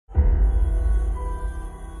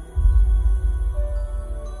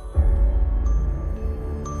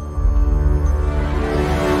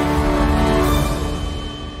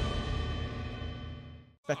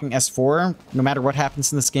blocking S4, no matter what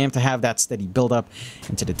happens in this game, to have that steady build up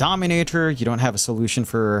into the Dominator. You don't have a solution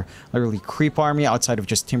for literally creep army outside of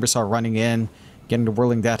just Timbersaw running in, getting the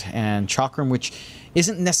Whirling Death and Chakram, which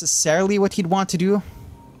isn't necessarily what he'd want to do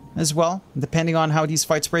as well, depending on how these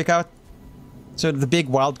fights break out. So the big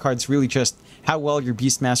wild card's really just how well your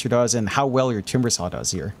Beastmaster does and how well your Timbersaw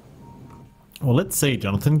does here. Well, let's see,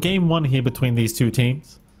 Jonathan. Game 1 here between these two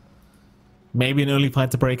teams. Maybe an early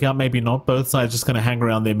fight to break out, maybe not. Both sides just going to hang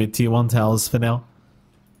around their mid-tier 1 towers for now.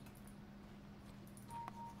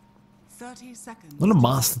 30 seconds. A lot of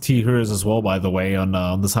master tier heroes as well, by the way, on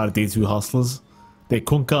the side of D2 Hustlers. They're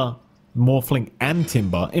Kunkka, Morphling, and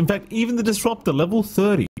Timber. In fact, even the Disruptor, level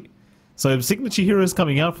 30. So signature heroes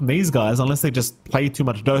coming out from these guys, unless they just play too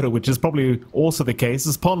much Dota, which is probably also the case,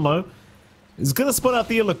 is Ponlo. He's going to spot out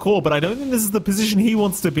the Core, but I don't think this is the position he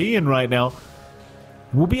wants to be in right now.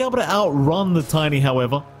 We'll be able to outrun the Tiny,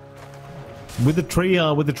 however. With the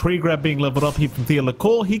tree grab being leveled up here from the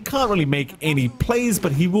Core, he can't really make any plays,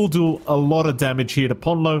 but he will do a lot of damage here to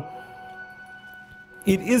Ponlo.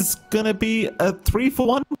 It is going to be a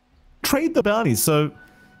 3-for-1 trade the bounties, so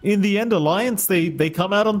in the end, Alliance, they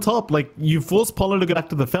come out on top. Like, you force Ponlo to go back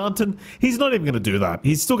to the fountain. He's not even going to do that.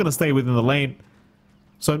 He's still going to stay within the lane.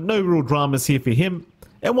 So no real dramas here for him.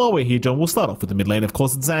 And while we're here, John, we'll start off with the mid lane. Of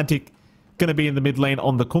course, it's Xantic. Going to be in the mid lane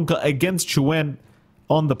on the Kunkka against Chuen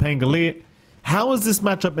on the Pangolier. How is this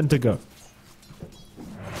matchup meant to go?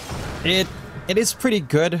 It is pretty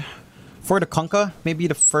good for the Kunkka. Maybe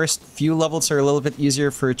the first few levels are a little bit easier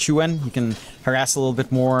for Chuen. You can harass a little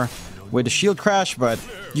bit more with the shield crash, but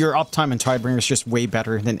your uptime and Tidebringer is just way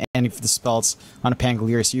better than any of the spells on a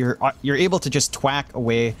Pangolier. So you're able to just twack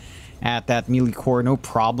away at that melee core, no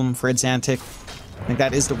problem for Xantic. I think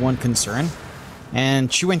that is the one concern. And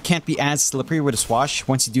Chuen can't be as slippery with a swash.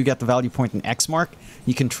 Once you do get the value point in X mark,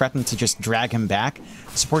 you can threaten to just drag him back.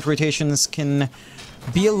 Support rotations can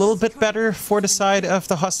be a little bit better for the side of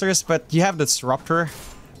the Hustlers, but you have the Disruptor,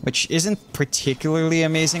 which isn't particularly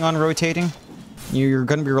amazing on rotating. You're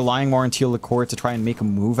going to be relying more on Teal Core to try and make a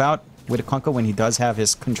move out with a Kunkka when he does have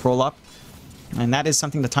his control up. And that is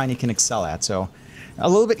something the Tiny can excel at. So a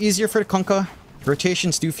little bit easier for the Kunkka.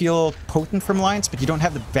 Rotations do feel potent from Lions, but you don't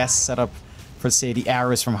have the best setup for, say, the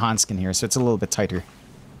arrows from Hanskin here, so it's a little bit tighter.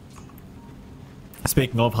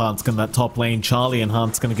 Speaking of Hanskin, that top lane, Charlie and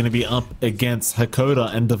Hanskin are going to be up against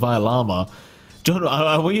Hakoda and Devi Lama. John,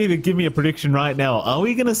 I want you to give me a prediction right now. Are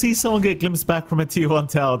we going to see someone get glimpsed back from a tier 1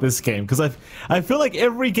 tower this game? Because I feel like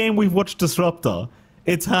every game we've watched Disruptor,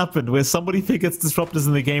 it's happened where somebody gets Disruptors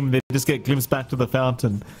in the game and they just get glimpsed back to the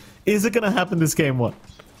fountain. Is it going to happen this game, what?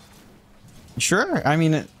 Sure, I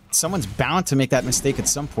mean, someone's bound to make that mistake at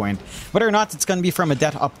some point. Whether or not it's going to be from a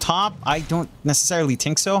death up top, I don't necessarily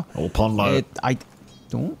think so. Oh, Ponlo. I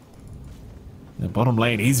don't. The bottom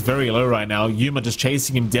lane, he's very low right now. Yuma just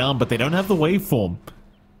chasing him down, but they don't have the waveform.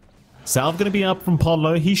 Salve going to be up from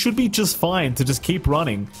Ponlo. He should be just fine to just keep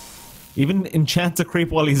running. Even enchant to creep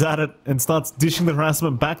while he's at it and starts dishing the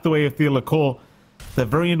harassment back the way of the Core. That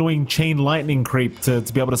very annoying chain lightning creep to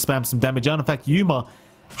be able to spam some damage out. In fact, Yuma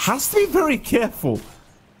has to be very careful.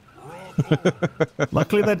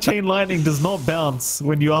 Luckily that chain lightning does not bounce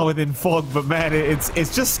when you are within fog, but man,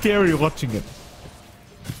 it's just scary watching it.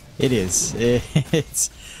 It is.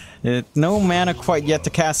 It's no mana quite yet to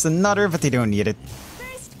cast another, but they don't need it.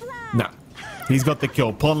 No, he's got the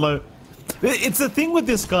kill. Ponlo. It's the thing with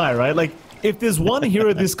this guy, right? Like, if there's one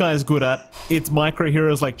hero this guy is good at, it's micro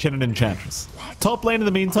heroes like Chen and Enchantress. Top lane in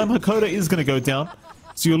the meantime, Hakoda is going to go down.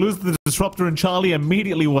 So you'll lose the Disruptor, and Charlie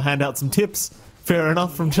immediately will hand out some tips. Fair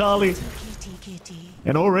enough from Charlie.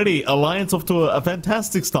 And already, Alliance off to a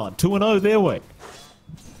fantastic start. 2-0 their way.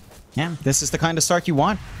 Yeah, this is the kind of start you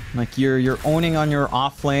want. Like, you're owning on your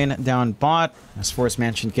off lane down bot. As Forrest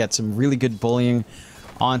mentioned, get some really good bullying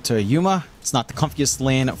onto Yuma. It's not the comfiest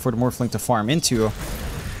lane for the Morphling to farm into.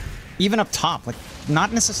 Even up top, like,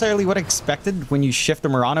 not necessarily what I expected when you shift the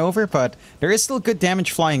Mirana over, but there is still good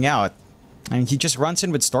damage flying out. And he just runs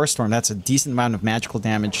in with Starstorm. That's a decent amount of magical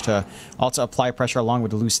damage to also apply pressure along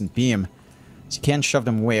with the Lucent Beam. So you can shove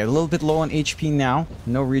them away. A little bit low on HP now.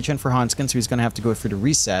 No regen for Hanskin, so he's going to have to go through the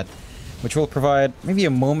reset, which will provide maybe a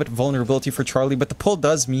moment of vulnerability for Charlie, but the pull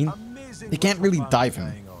does mean they can't really dive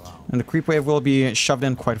him. And the creep wave will be shoved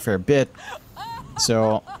in quite a fair bit.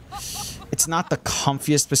 So it's not the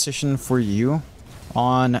comfiest position for you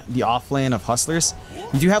on the off lane of Hustlers.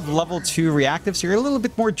 You do have level 2 reactives, so you're a little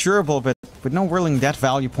bit more durable, but with no Whirling Death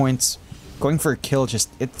value points, going for a kill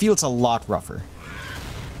it feels a lot rougher.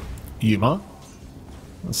 Yuma.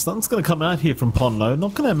 The stun's going to come out here from Ponlo.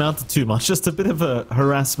 Not going to amount to too much, just a bit of a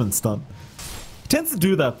harassment stun. Tends to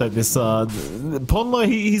do that though, this Ponlo,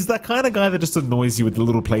 he's that kind of guy that just annoys you with the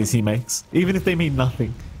little plays he makes, even if they mean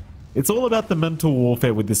nothing. It's all about the mental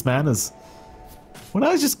warfare with this man. As when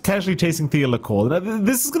I was just casually chasing Thealacor,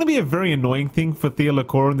 this is going to be a very annoying thing for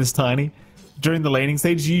Thealacor in this tiny. During the laning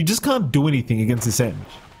stage, you just can't do anything against this Eng.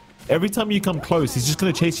 Every time you come close, he's just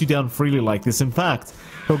going to chase you down freely like this. In fact,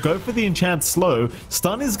 he'll go for the enchant slow,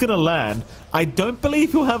 stun is going to land. I don't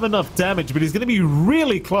believe he'll have enough damage, but he's going to be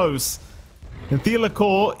really close. And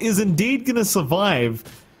Thealacor is indeed going to survive,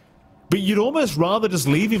 but you'd almost rather just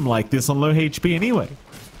leave him like this on low HP anyway.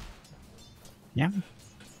 Yeah.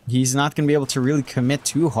 He's not going to be able to really commit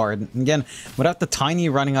too hard. Again, without the Tiny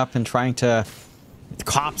running up and trying to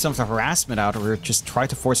cop some of the harassment out or just try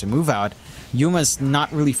to force a move out, Yuma's not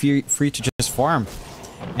really free to just farm.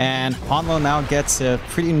 And Ponlo now gets a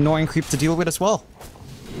pretty annoying creep to deal with as well.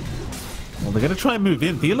 Well, they're going to try and move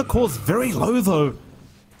in. Thealacor's very low though.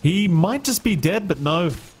 He might just be dead, but no.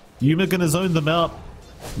 Yuma going to zone them out.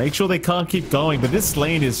 Make sure they can't keep going. But this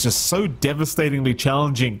lane is just so devastatingly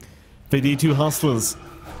challenging for D2 Hustlers.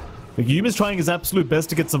 Like, Yuma's trying his absolute best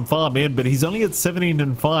to get some farm in, but he's only at 17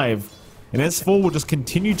 and 5. And S4 will just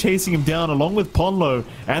continue chasing him down along with Ponlo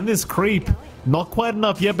and this creep. Not quite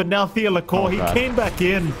enough yet, but now Thealacor, he came back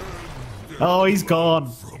in. Oh, he's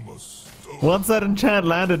gone. Once that enchant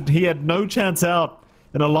landed, he had no chance out.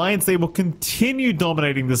 And Alliance, they will continue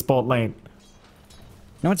dominating this bot lane.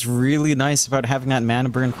 You know what's really nice about having that mana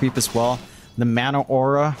burn creep as well? The mana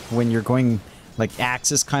aura when you're going like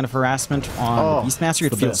Axis kind of harassment on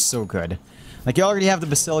Beastmaster, it feels so good. Like, you already have the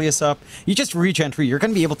Basilius up. You just regen free. You're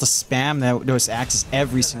going to be able to spam those axes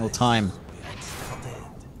every single time.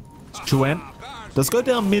 Chuen does go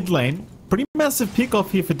down mid lane. Pretty massive pick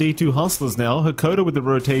off here for D2 Hustlers now. Hakoda with the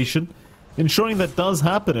rotation, ensuring that does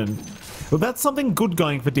happen. And well, that's something good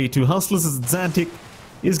going for D2 Hustlers, as Xantic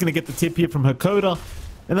is going to get the tip here from Hakoda.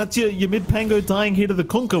 And that's your mid Pango dying here to the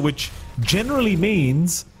Kunkka, which generally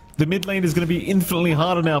means the mid lane is going to be infinitely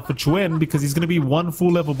harder now for Chuen because he's going to be one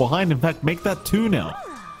full level behind. In fact, make that 2 now.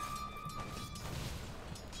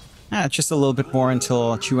 Just a little bit more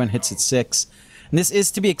until Chuen hits at 6. And this is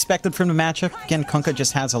to be expected from the matchup. Again, Kunkka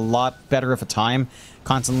just has a lot better of a time,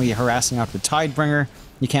 constantly harassing out the Tidebringer.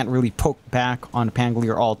 You can't really poke back on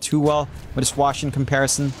Pangolier all too well with his Wash in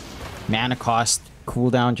comparison. Mana cost,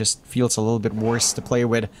 cooldown just feels a little bit worse to play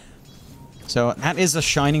with. So that is a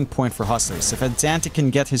shining point for Hustlers. If Xantic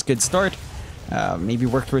can get his good start, maybe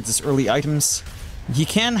work towards his early items, he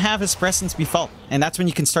can have his presence be felt. And that's when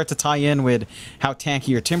you can start to tie in with how tanky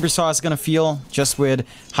your Timbersaw is going to feel, just with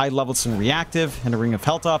high levels in reactive and a Ring of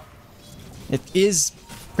Health up. It is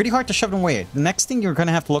pretty hard to shove them away. The next thing you're going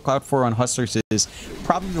to have to look out for on Hustlers is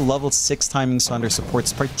probably the level 6 timing Sunder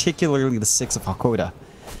supports, particularly the 6 of Hakoda.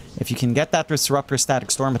 If you can get that Disruptor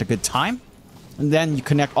Static Storm at a good time, and then you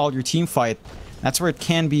connect all your team fight, that's where it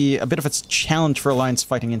can be a bit of a challenge for Alliance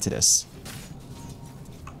fighting into this.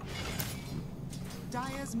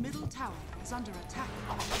 Dire's middle tower is under attack.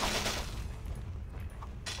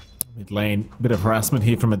 Mid lane, bit of harassment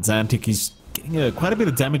here from Xantic. He's getting quite a bit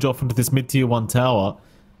of damage off into this mid tier 1 tower.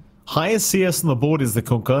 Highest CS on the board is the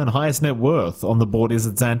Kunkka, and highest net worth on the board is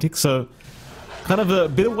Xantic, so kind of a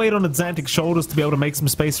bit of weight on Xantic's shoulders to be able to make some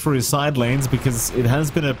space for his side lanes, because it has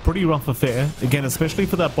been a pretty rough affair. Again, especially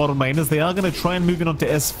for that bottom lane, as they are going to try and move in onto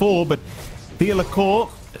S4, but Thealacor,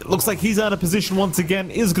 it looks like he's out of position once again,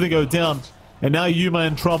 is going to go down. And now Yuma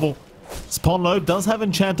in trouble. Ponlo does have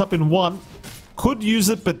enchant up in 1. Could use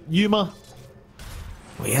it, but Yuma,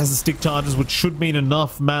 well, he has the stick charges, which should mean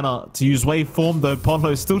enough mana to use waveform, though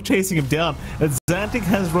Ponlo is still chasing him down. And Xantic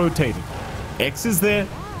has rotated. X is there.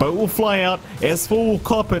 Boat will fly out, S4 will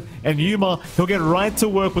cop it, and Yuma, he'll get right to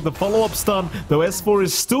work with the follow-up stun, though S4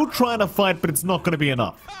 is still trying to fight, but it's not going to be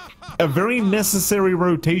enough. A very necessary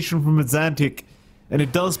rotation from Xantic, and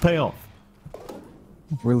it does pay off.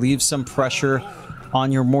 Relieve some pressure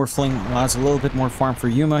on your Morphling, allows a little bit more farm for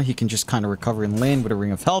Yuma. He can just kind of recover in lane with a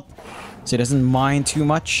Ring of Health, so he doesn't mind too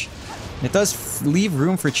much. It does leave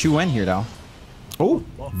room for Chuen here, though. Oh,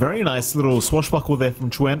 very nice little swashbuckle there from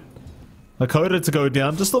Chuen. Hakoda to go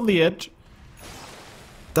down, just on the edge.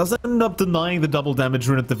 Does end up denying the double damage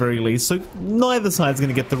rune at the very least, so neither side's going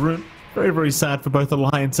to get the rune. Very, very sad for both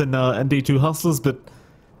Alliance and D2 Hustlers, but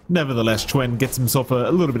nevertheless, Chuen gets himself a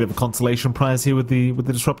little bit of a consolation prize here with the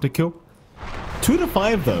Disruptor kill. 2 to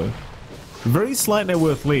 5 though. Very slight net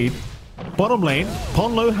worth lead. Bottom lane,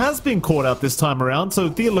 Ponlo has been caught out this time around, so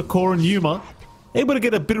Thealacor and Yuma able to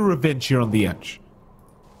get a bit of revenge here on the edge.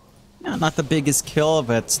 Yeah, not the biggest kill,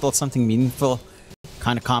 but still something meaningful.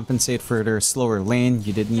 Kind of compensate for their slower lane.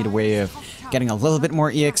 You did need a way of getting a little bit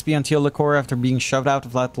more EXP on Thealacor after being shoved out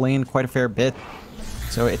of that lane quite a fair bit.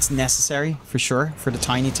 So it's necessary, for sure, for the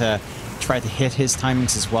Tiny to try to hit his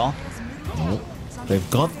timings as well.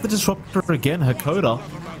 They've got the Disruptor again. Hakoda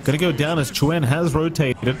gonna go down as Chuen has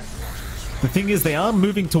rotated. The thing is, they are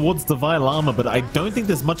moving towards the Llama, but I don't think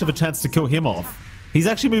there's much of a chance to kill him off. He's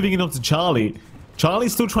actually moving in onto Charlie.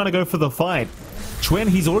 Charlie's still trying to go for the fight. Chuen,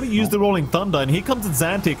 he's already used the Rolling Thunder, and here comes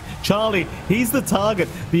Xantic. Charlie, he's the target.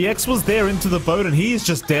 The X was there into the boat, and he is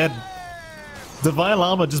just dead. The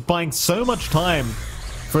Llama just buying so much time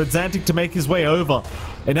for Xantic to make his way over.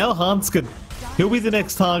 And now Hanskin, he'll be the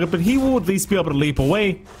next target, but he will at least be able to leap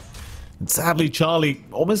away. And sadly, Charlie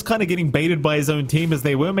almost kind of getting baited by his own team as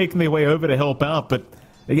they were making their way over to help out, but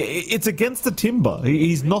it's against the Timber.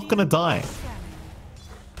 He's not going to die.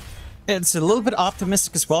 It's a little bit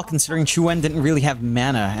optimistic as well, considering Chuen didn't really have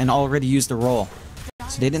mana and already used the roll.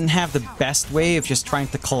 So they didn't have the best way of just trying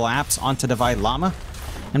to collapse onto the Llama.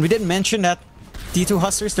 And we didn't mention that D2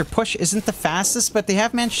 Hustlers, their push isn't the fastest, but they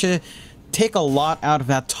have managed to take a lot out of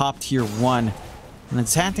that top tier 1. And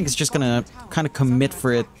Xantic is just gonna kind of commit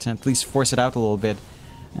for it, to at least force it out a little bit.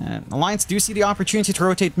 Alliance do see the opportunity to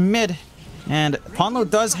rotate mid, and Ponlo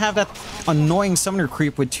does have that annoying summoner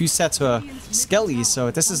creep with 2 sets of Skellies,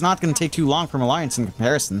 so this is not going to take too long from Alliance in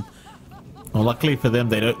comparison. Well, luckily for them,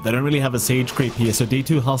 they don't really have a siege creep here, so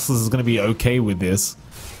D2 Hustlers is going to be okay with this.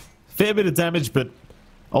 Fair bit of damage, but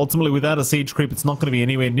ultimately without a siege creep, it's not going to be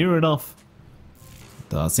anywhere near enough.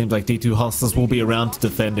 Seems like D2 Hustlers will be around to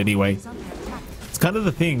defend anyway. It's kind of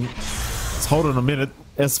the thing. Let's hold on a minute.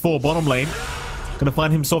 S4 bottom lane. Gonna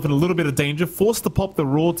find himself in a little bit of danger. Forced to pop the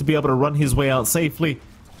Roar to be able to run his way out safely.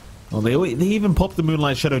 Well, they even popped the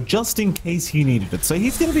Moonlight Shadow just in case he needed it. So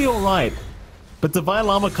he's gonna be alright. But the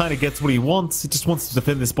Llama kind of gets what he wants. He just wants to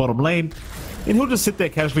defend this bottom lane. And he'll just sit there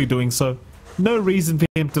casually doing so. No reason for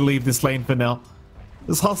him to leave this lane for now.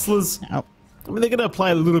 There's Hustlers. I mean, they're gonna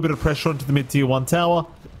apply a little bit of pressure onto the mid-tier 1 tower.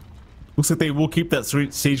 Looks like they will keep that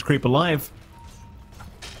siege creep alive.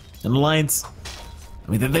 And Alliance,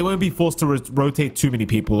 I mean, they won't be forced to rotate too many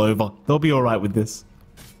people over. They'll be alright with this.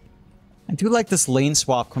 I do like this lane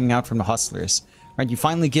swap coming out from the Hustlers. Right, you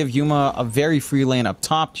finally give Yuma a very free lane up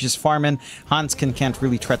top to just farm in. Hanskin can't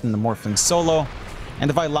really threaten the Morphling solo.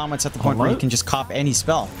 And the Llama's at the point where he can just cop any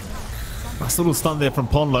spell. Nice little stun there from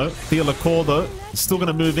Ponlo. Theolacor, though, is still going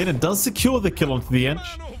to move in and does secure the kill onto the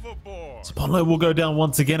Ench. So Ponlo will go down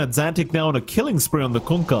once again. And Xantic now on a killing spree on the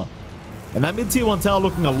Kunkka. And that mid-tier 1 tower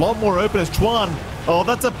looking a lot more open as Chuan. Oh,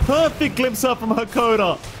 that's a perfect glimpse up from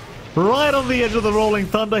Hakoda. Right on the edge of the Rolling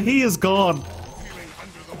Thunder. He is gone.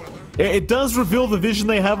 It does reveal the vision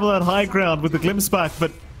they have on that high ground with the glimpse back, but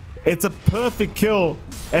it's a perfect kill.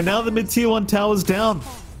 And now the mid-tier 1 tower's down.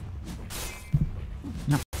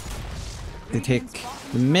 They take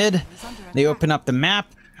the mid. They open up the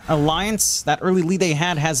map. Alliance, that early lead they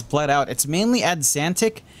had has bled out. It's mainly at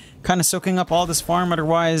Xantic, kind of soaking up all this farm.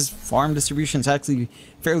 Otherwise, farm distribution is actually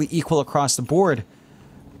fairly equal across the board.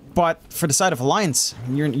 But for the side of Alliance,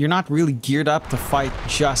 you're not really geared up to fight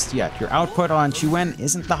just yet. Your output on Chuen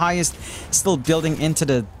isn't the highest. Still building into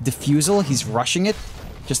the Diffusal. He's rushing it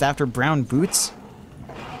just after Brown Boots.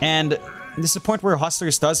 And this is a point where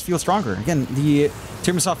Hustlers does feel stronger. Again, the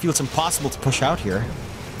Timbersaw feels impossible to push out here.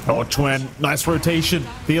 Oh, Chuen, nice rotation.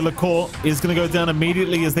 Theolacor is going to go down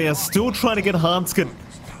immediately as they are still trying to get Hanskin.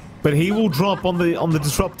 But he will drop on the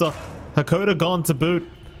Disruptor. Hakoda gone to boot.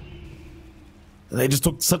 They just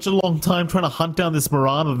took such a long time trying to hunt down this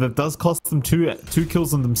Mirana that does cost them two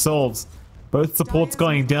kills on themselves. Both supports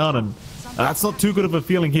going down, and that's not too good of a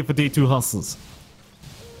feeling here for D2 Hustlers.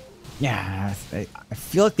 Yeah, I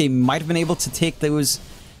feel like they might have been able to take those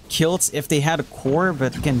kills if they had a core,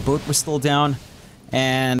 but again, both were still down,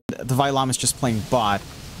 and the Llama's just playing bot.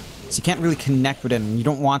 So you can't really connect with him. You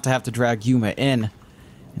don't want to have to drag Yuma in.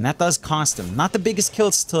 And that does cost him. Not the biggest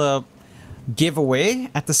kills to give away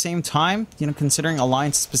at the same time, you know, considering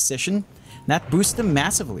Alliance's position. And that boosts them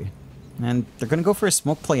massively. And they're going to go for a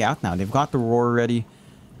smoke play out now. They've got the Roar ready.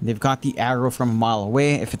 They've got the arrow from a mile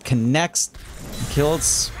away. If it connects, the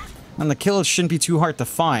kills... And the kills shouldn't be too hard to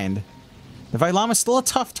find. The Llama's still a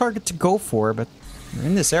tough target to go for, but they're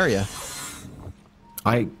in this area.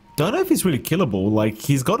 I don't know if he's really killable. Like,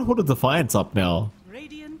 he's got Hood of Defiance up now.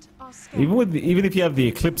 Even if you have the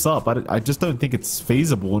Eclipse up, I just don't think it's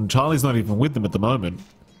feasible, and Charlie's not even with them at the moment.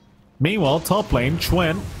 Meanwhile, top lane,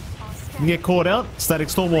 Chuen can get caught out. Static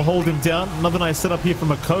Storm will hold him down. Another nice setup here from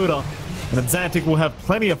Hakoda, and Xantic will have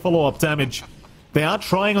plenty of follow-up damage. They are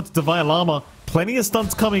trying onto Divine Llama. Plenty of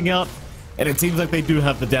stunts coming out, and it seems like they do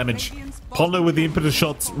have the damage. Ponlo with the impetus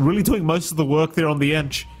shots, really doing most of the work there on the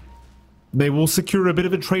edge. They will secure a bit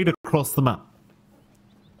of a trade across the map.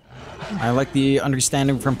 I like the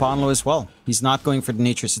understanding from Ponlo as well. He's not going for the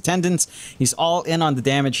Nature's Attendants. He's all in on the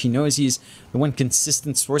damage. He knows he's the one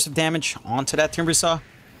consistent source of damage onto that Timber Saw.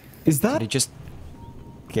 Is that? But he just...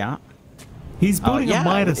 Yeah. He's building a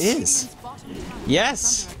Midas. It is.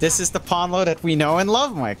 Yes, this is the Ponlo that we know and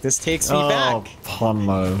love, Mike. This takes me back. Oh,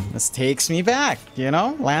 Ponlo. This takes me back, you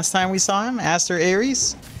know? Last time we saw him, Aster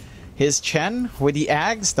Ares, his Chen with the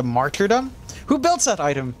Ags, the Martyrdom. Who builds that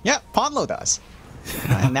item? Yeah, Ponlo does.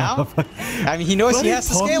 And now, I mean, he knows he has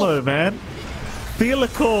to scale it. Man.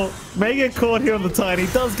 Thealacor may get caught here on the tiny.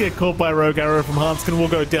 He does get caught by Rogue Arrow from Hanskin. Will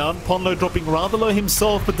go down. Ponlo dropping rather low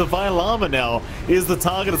himself, but Divine Llama now is the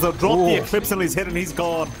target as they'll drop the Eclipse on his head and he's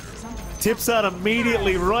gone. Tips out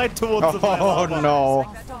immediately right towards the Llama. Oh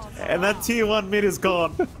no. And that tier 1 mid is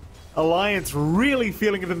gone. Alliance really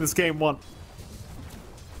feeling it in this game 1.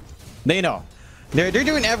 They know. They're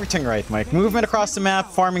doing everything right, Mike. Movement across the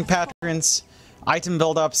map, farming patterns, item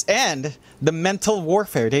build-ups, and the mental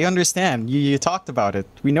warfare. They understand. You talked about it.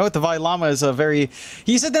 We know Divine Llama is a very...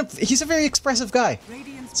 He's a very expressive guy.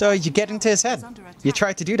 So you get into his head. You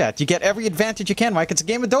try to do that. You get every advantage you can, Mike. It's a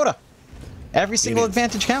game of Dota. Every single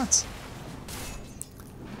advantage counts.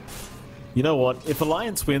 You know what? If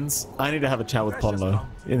Alliance wins, I need to have a chat with Ponlo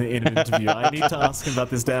in an interview. I need to ask him about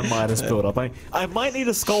this damn Midas build-up. I might need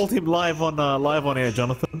to scold him live on air,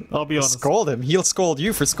 Jonathan. I'll be honest. Scold him? He'll scold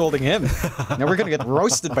you for scolding him. Now we're gonna get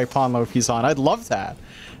roasted by Ponlo if he's on. I'd love that.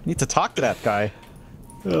 I need to talk to that guy.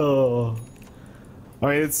 Oh. I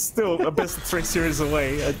mean, it's still a best of 3 series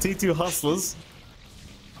away. T2 Hustlers.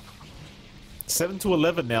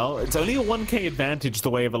 7-11 now. It's only a 1k advantage the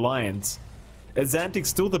way of Alliance. Xantic's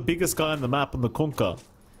still the biggest guy on the map on the Kunkka.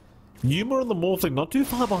 Yuma on the Morphling not too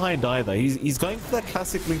far behind either. He's going for that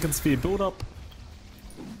classic Lincoln Sphere build-up.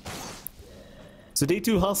 So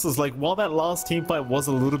D2 Hustlers, like, while that last team fight was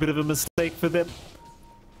a little bit of a mistake for them,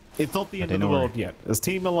 it's not the end of the world yet. As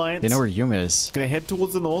Team Alliance... They know where Yuma is. Gonna head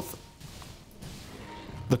towards the north.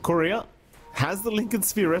 The courier has the Lincoln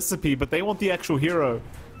Sphere recipe, but they want the actual hero.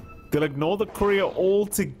 They'll ignore the courier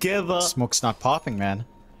altogether. Smoke's not popping, man.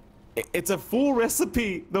 It's a full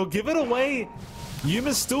recipe. They'll give it away.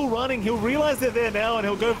 Yuma's still running. He'll realize they're there now, and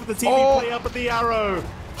he'll go for the TV play up at the arrow.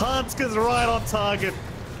 Hanskin's right on target.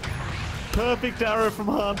 Perfect arrow from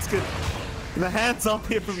Hanskin. And the hands up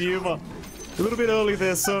here from Yuma. A little bit early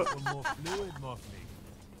there, so...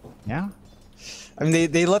 Yeah. I mean,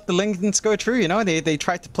 they let the Lincolns go through, you know? They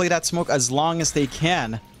try to play that smoke as long as they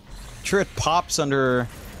can. Sure, it pops under...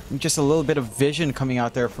 just a little bit of vision coming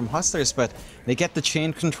out there from Hustlers, but they get the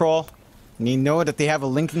chain control. And you know that they have a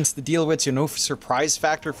Lincolns to deal with, so no surprise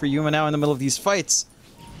factor for Yuma now in the middle of these fights.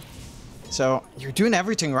 So, you're doing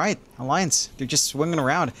everything right, Alliance. They're just swinging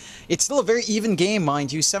around. It's still a very even game,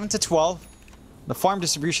 mind you, 7-12. The farm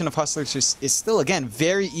distribution of Hustlers is still, again,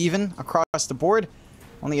 very even across the board.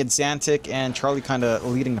 Only at Xantic and Charlie kind of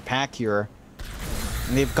leading the pack here.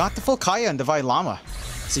 And they've got the full Kaya and Divine Llama.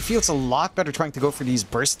 So he feels a lot better trying to go for these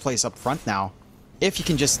burst plays up front now. If you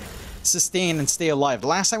can just sustain and stay alive. The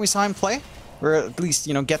last time we saw him play, or at least,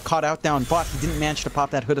 you know, get caught out down bot, he didn't manage to pop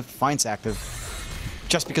that Hood of Defiance active.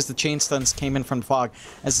 Just because the chain stuns came in from the fog.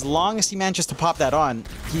 As long as he manages to pop that on,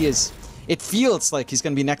 he is... It feels like he's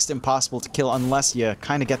going to be next to impossible to kill unless you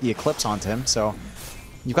kind of get the Eclipse onto him. So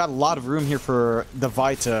you've got a lot of room here for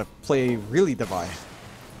Devi to play really Devi.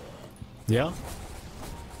 Yeah.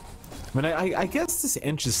 I mean, I guess this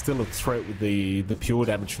Ench is still a threat with the pure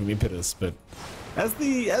damage from Impetus, but as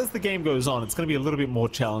the game goes on, it's going to be a little bit more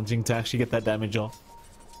challenging to actually get that damage off.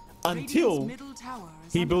 Until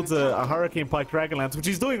he builds a Hurricane Pike Dragonlance, which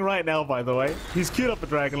he's doing right now, by the way. He's queued up a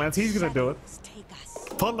Dragonlance, he's going to do it.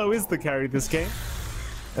 Ponlo is the carry this game.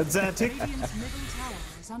 And Xantic.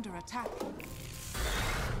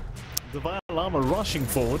 Divine Llama rushing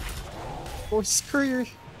forward. Oh, screw.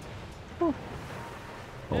 Oh,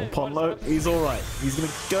 Ponlo, he's alright. He's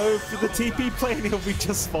gonna go for the TP play and he'll be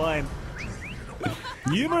just fine.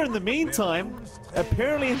 Yuma, in the meantime,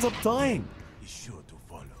 apparently ends up dying.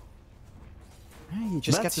 Yeah, you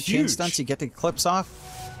just get the chain stunts, you get the Eclipse off,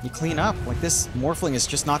 you clean up. Like, this Morphling is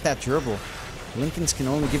just not that durable. Lincolns can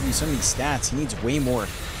only give you so many stats. He needs way more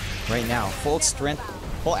right now. Full strength,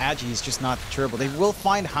 full agi is just not durable. They will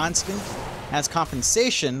find Hanskin as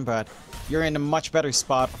compensation, but you're in a much better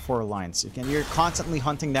spot for Alliance. Again, you're constantly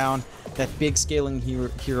hunting down that big scaling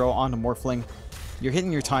hero on the Morphling. You're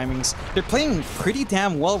hitting your timings. They're playing pretty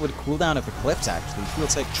damn well with cooldown of Eclipse, actually. It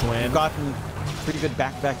feels like you've gotten pretty good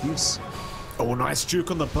back-to-back use. Oh, nice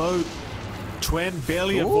juke on the boat. Twen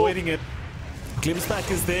barely avoiding it. Glimpseback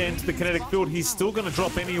is there into the kinetic field. He's still going to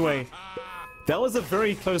drop anyway. That was a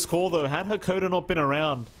very close call, though. Had Hakoda not been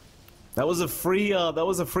around, That was a free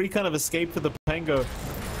kind of escape for the Pango.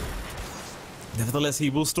 Nevertheless, he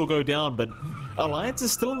will still go down, but Alliance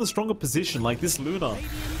is still in the stronger position. Like, this Luna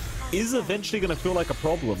is eventually going to feel like a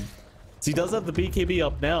problem. So he does have the BKB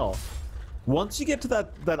up now. Once you get to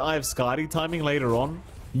that Eye of Skadi timing later on,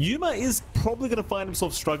 Yuma is probably going to find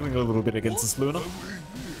himself struggling a little bit against this Luna.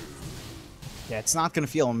 Yeah, it's not going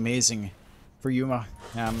to feel amazing for Yuma.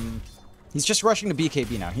 He's just rushing to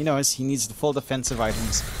BKB now. He knows he needs the full defensive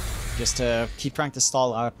items just to keep trying to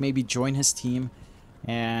stall out, maybe join his team,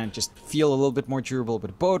 and just feel a little bit more durable with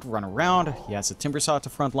a boat, run around. He has a Timber Saw to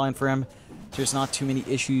front line for him. There's not too many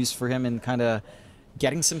issues for him in kind of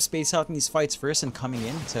getting some space out in these fights first and coming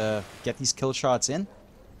in to get these kill shots in.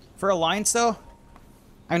 For Alliance, though,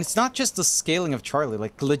 I mean, it's not just the scaling of Charlie.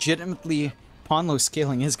 Like, legitimately, Ponlo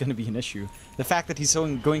scaling is going to be an issue. The fact that he's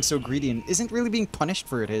going so greedy and isn't really being punished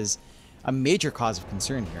for it is a major cause of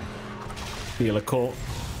concern here. Healer caught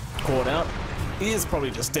out. He is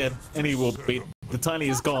probably just dead, and he will be. The Tiny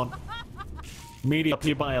is gone. Media up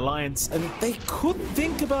here by Alliance, and they could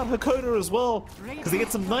think about Hakoda as well, because they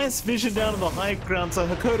get some nice vision down on the high ground, so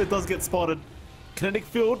Hakoda does get spotted. Kinetic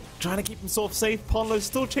Field trying to keep himself safe. Ponlo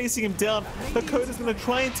still chasing him down. Hakoda's going to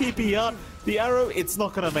try and TP out. The arrow, it's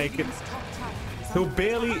not going to make it. He'll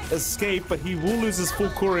barely escape, but he will lose his full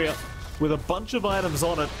courier with a bunch of items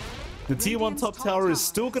on it. The tier 1 top tower is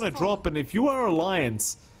still going to drop, and if you are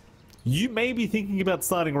Alliance, you may be thinking about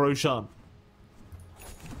starting Roshan.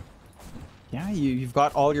 Yeah, you've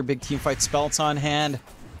got all your big teamfight spells on hand.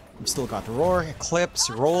 You've still got Roar, Eclipse,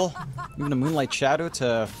 Roll, even a Moonlight Shadow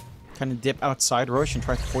to kind of dip outside Rosh and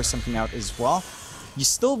try to force something out as well. You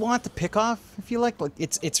still want to pick off, I feel like, but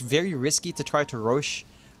it's very risky to try to Rosh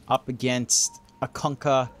up against a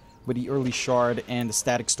Kunkka with the early Shard and the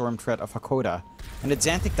Static Storm threat of Hakoda. And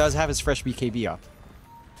Xanthic does have his fresh BKB up.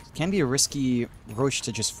 It can be a risky Rosh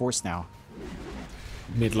to just force now.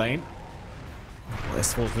 Mid lane.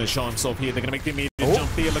 Westfall's going to show himself here. They're going to make the immediate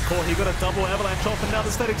jump here. Lacour, he got a double avalanche off, and now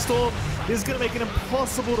the Static Storm is going to make it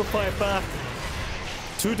impossible to fight back.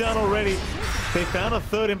 2 down already. They found a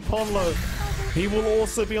third in Ponlo. He will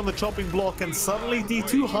also be on the chopping block, and suddenly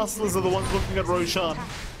D2 Hustlers are the ones looking at Roshan,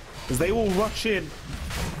 as they will rush in.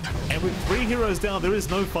 And with 3 heroes down, there is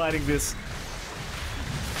no fighting this.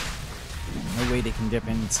 No way they can dip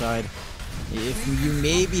inside. If you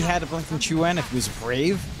maybe had a Blinking Chuan, if he was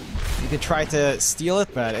brave, you could try to steal it,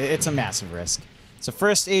 but it's a massive risk. So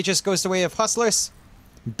first Aegis goes the way of Hustlers.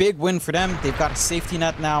 Big win for them. They've got a safety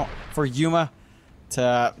net now for Yuma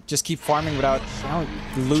to just keep farming without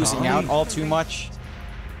losing out all too much.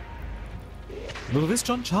 Look at this,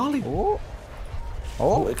 John Charlie.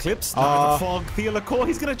 Oh, Eclipse. The fog. Thea Lacour,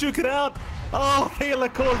 he's going to juke it out. Oh, Thea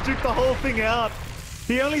Lacour juked the whole thing out.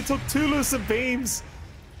 He only took 2 lucent beams.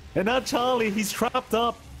 And now Charlie, he's trapped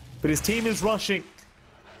up. But his team is rushing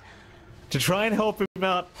to try and help him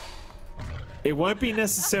out. It won't be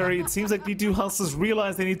necessary. It seems like D2 Hustlers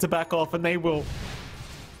realize they need to back off, and they will.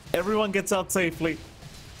 Everyone gets out safely.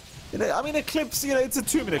 I mean, Eclipse, it's a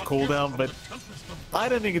 2-minute cooldown, but I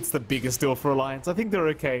don't think it's the biggest deal for Alliance. I think they're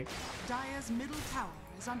okay. Dire's middle tower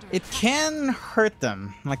is under it can hurt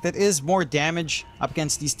them. Like, that is more damage up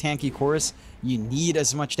against these tanky cores. You need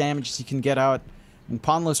as much damage as you can get out. And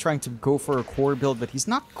Ponlo's trying to go for a core build, but he's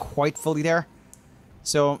not quite fully there.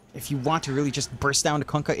 So, if you want to really just burst down the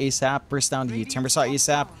Kunkka ASAP, burst down the Timbersaw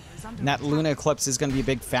ASAP, and that Luna Eclipse is going to be a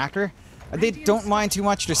big factor. They don't mind too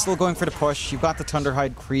much. They're still going for the push. You've got the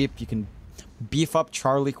Thunderhide creep. You can beef up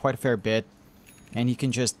Charlie quite a fair bit. And you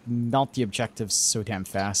can just melt the objectives so damn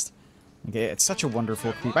fast. Okay, it's such a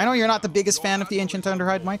wonderful creep. I know you're not the biggest fan of the Ancient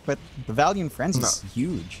Thunderhide, Mike, but the value in Friends is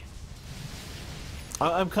huge.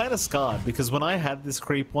 I'm kind of scarred, because when I had this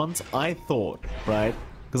creep once, I thought, right,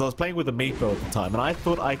 because I was playing with a Meepo at the time, and I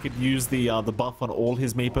thought I could use the buff on all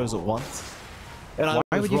his Meepos at once. And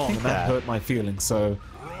I was wrong, and that hurt my feelings, so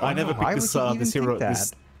I never picked this hero.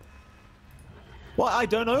 Well, I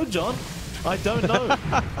don't know, John. I don't know.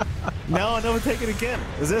 Now I never take it again.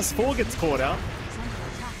 As S4 gets caught out,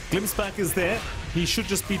 Glimpseback is there. He should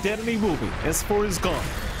just be dead, and he will be. S4 is gone.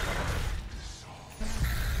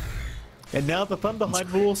 And now the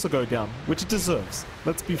Thunderhide will also go down, which it deserves.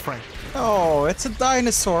 Let's be frank. Oh, it's a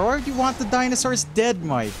dinosaur. Why would you want the dinosaurs dead,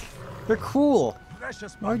 Mike? They're cool.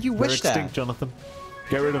 Why would you wish that? They're extinct, Jonathan.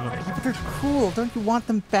 Get rid of them. Yeah, but they're cool. Don't you want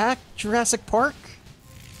them back, Jurassic Park?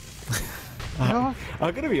 No?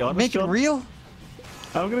 I'm gonna be honest, Make John. it real?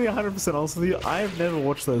 I'm gonna be 100% honest with you. I've never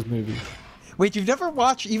watched those movies. Wait, you've never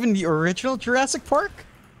watched even the original Jurassic Park?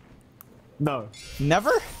 No.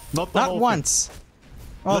 Never? Not the Not whole once. Thing.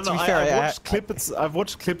 Well, no, to be fair, I've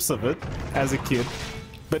watched clips of it as a kid,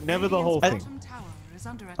 but never the whole thing. is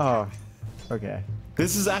under attack. Oh, okay.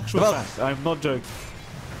 This is actual Well- fact. I'm not joking.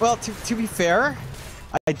 Well, to be fair,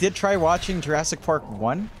 I did try watching Jurassic Park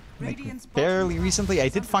 1 like, Radiant's fairly bottom recently. I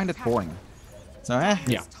is did under find it attack. boring. So,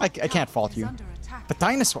 Yeah. I can't fault Is you. under attack. But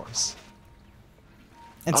dinosaurs.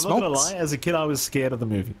 And I'm not gonna smokes. lie, as a kid I was scared of the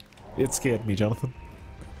movie. It scared me, Jonathan.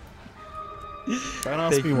 Don't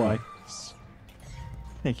ask Thank me you, why. Mike.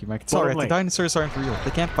 Thank you, Mike. It's Bottom alright, the lane. dinosaurs aren't real.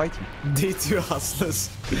 They can't bite you. D2 Hustlers.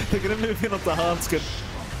 They're gonna move in onto Hanskin.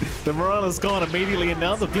 The Morana's gone immediately, and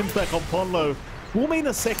now the glimpse back on Ponlo will mean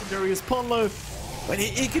a secondary as Ponlo. But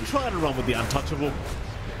he can try to run with the untouchable.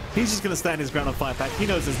 He's just gonna stand his ground and fight back. He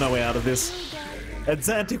knows there's no way out of this. And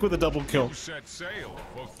Xantic with a double kill. Set sail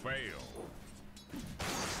for fail.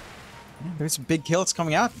 There's big kills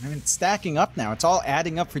coming out. I mean, it's stacking up now. It's all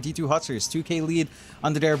adding up for D2 Hustlers. 2K lead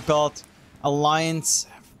under their belt. Alliance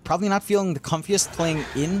probably not feeling the comfiest playing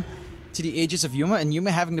in to the ages of Yuma, and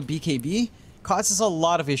Yuma having the BKB causes a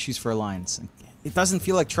lot of issues for Alliance. It doesn't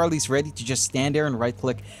feel like Charlie's ready to just stand there and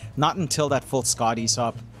right-click, not until that full Scotty's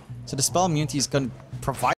up. So the spell immunity is going to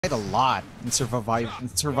provide a lot in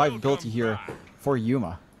survivability here for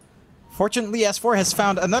Yuma. Fortunately, S4 has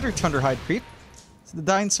found another Thunderhide creep, so the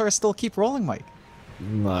dinosaurs still keep rolling, Mike.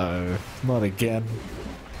 No, not again.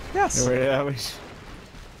 Yes.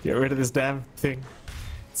 Get rid of this damn thing.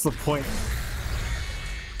 What's the point?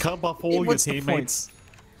 Can't buff all your What's the point? teammates.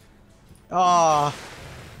 Aw.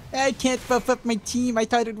 I can't buff up my team. I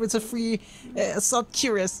thought it was a free assault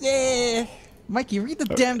curious. Yeah. Mikey, read the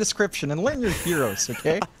damn description and learn your heroes,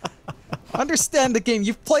 okay? Understand the game.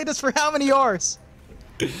 You've played this for how many hours?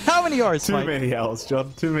 How many hours, Too Mike? many hours,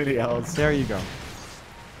 John. Too many hours. There you go.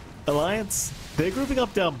 Alliance, they're grouping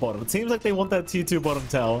up down bottom. It seems like they want that tier 2 bottom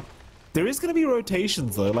tower. There is going to be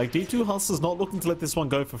rotations though, like D2 Hustler's not looking to let this one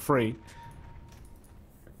go for free.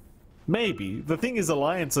 Maybe. The thing is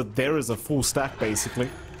Alliance are there as a full stack basically.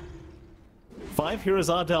 5 heroes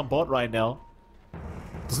are down bot right now.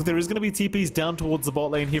 So there is going to be TPs down towards the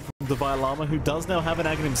bot lane here from the Violama, who does now have an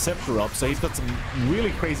Aghanim Scepter up, so he's got some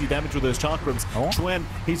really crazy damage with those chakrams. Oh. Chuen,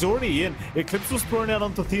 he's already in. Eclipse was thrown out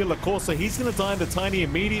onto Thea Lacour, so he's going to die in the Tiny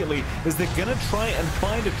immediately, as they're going to try and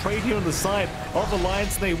find a trade here on the side of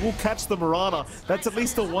Alliance, and they will catch the Marana. That's at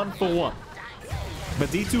least a 1-for-1. But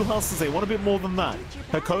D2 Hustlers, they want a bit more than that.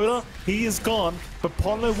 Hakoda, he is gone, but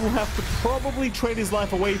Ponlo will have to probably trade his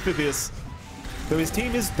life away for this. So his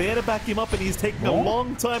team is there to back him up, and he's taking a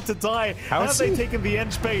long time to die. How Have is they he? taken the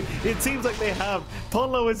Ench bait? It seems like they have.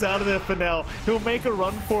 Ponlo is out of there for now. He'll make a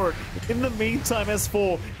run for it. In the meantime,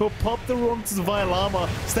 S4, he'll pop the run to the Violama.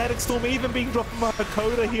 Static Storm even being dropped from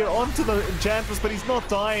Hakoda here onto the Enchantress, but he's not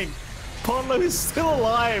dying. Ponlo is still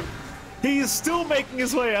alive. He is still making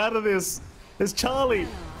his way out of this. There's Charlie.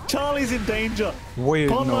 Charlie's in danger. Wait,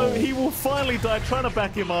 Ponlo, no. he will finally die trying to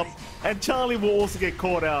back him up, and Charlie will also get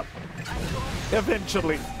caught out.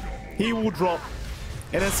 Eventually, he will drop.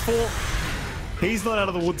 And S4, he's not out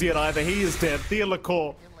of the woods yet either. He is dead. Thea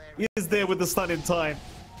Lacour is there with the stun in time.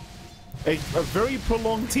 A very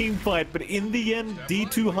prolonged team fight, but in the end,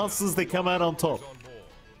 D2 Hustlers, they come out on top.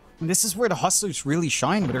 And this is where the Hustlers really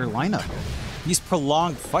shine with their lineup. These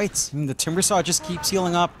prolonged fights. I mean, the Timbersaw just keeps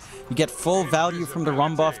healing up. You get full value from the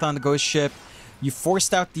run buff on the Ghost Ship. You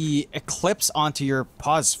forced out the Eclipse onto your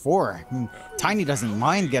Pause 4. I mean, Tiny doesn't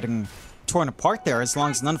mind getting torn apart there as long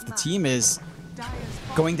as none of the team is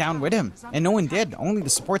going down with him. And no one did. Only the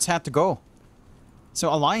supports had to go.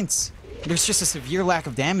 So Alliance, there's just a severe lack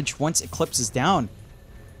of damage once Eclipse is down.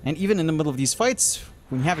 And even in the middle of these fights,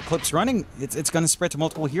 when you have Eclipse running, it's going to spread to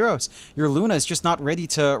multiple heroes. Your Luna is just not ready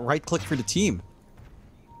to right-click for the team.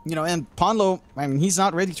 You know, and Ponlo, I mean, he's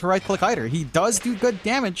not ready to right-click either. He does do good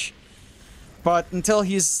damage, but until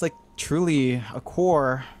he's, like, truly a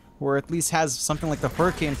core, or at least has something like the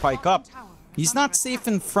Hurricane Pike up, he's not safe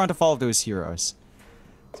in front of all of those heroes.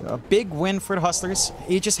 So a big win for the Hustlers.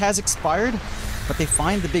 Aegis has expired, but they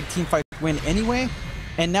find the big team fight win anyway,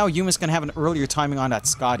 and now Yuma's going to have an earlier timing on that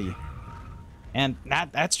Scotty. And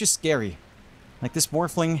that's just scary. Like, this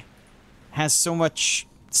Morphling has so much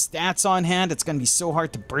stats on hand, it's going to be so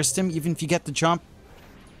hard to burst him, even if you get the jump.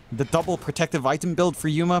 The double protective item build for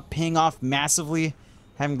Yuma paying off massively.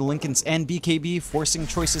 Having the Lincolns and BKB forcing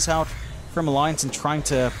choices out from Alliance and trying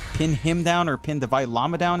to pin him down or pin the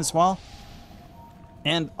Violama down as well.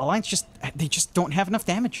 And Alliance they just don't have enough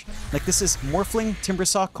damage. Like, this is Morphling,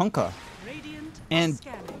 Timbersaw, Kunkka. And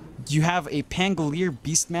you have a Pangolier,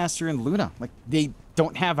 Beastmaster, and Luna. Like, they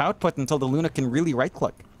don't have output until the Luna can really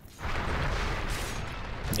right-click.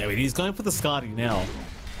 Yeah, but he's going for the Scotty now.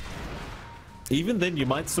 Even then, you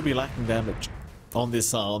might still be lacking damage on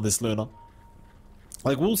this Luna.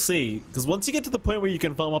 Like, we'll see, because once you get to the point where you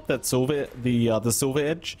can farm up that silver, the silver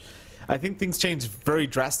edge, I think things change very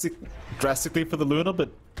drastically for the Luna, but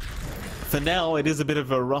for now, it is a bit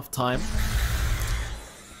of a rough time.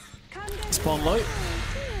 Spawn low.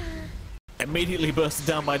 Immediately bursted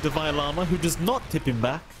down by Divine Llama, who does not tip him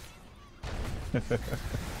back.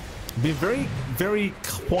 Been very, very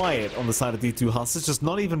quiet on the side of D2 Hustlers, just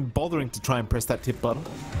not even bothering to try and press that tip button.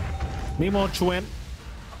 Meanwhile, Chuen,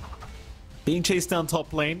 being chased down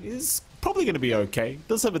top lane, is probably going to be okay.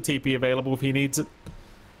 Does have a TP available if he needs it.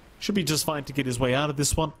 Should be just fine to get his way out of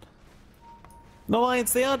this one. And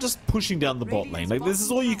Alliance, they are just pushing down the bot lane. Like, this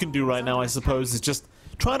is all you can do right now, I suppose, is just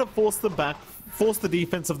try to force them back, force the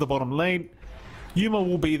defense of the bottom lane. Yuma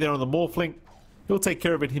will be there on the Morphling. He'll take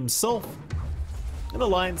care of it himself. And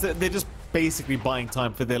Alliance, they're just basically buying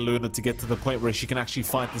time for their Luna to get to the point where she can actually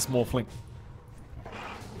fight this Morphling.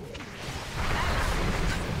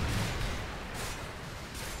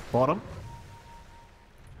 Bottom.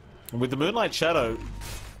 And with the Moonlight Shadow,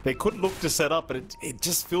 they could look to set up, but it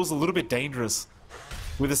just feels a little bit dangerous.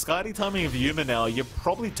 With the Skadi timing of Yuma now, you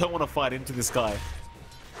probably don't want to fight into this guy.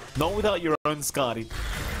 Not without your own Skadi.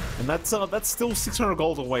 And that's still 600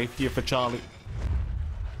 gold away here for Charlie.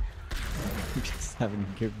 Just having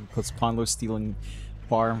because Ponlo stealing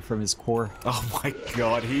farm from his core. Oh my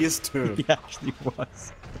god, he is too. He actually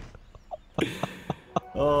was.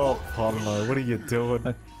 Oh, Ponlo, what are you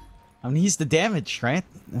doing? I mean, he's the damage, right?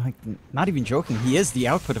 Like, not even joking. He is the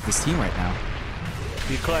output of his team right now.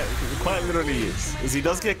 He quite literally is. As he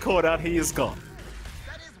does get caught out, he is gone.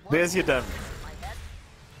 There's your damage.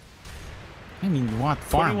 I mean, you want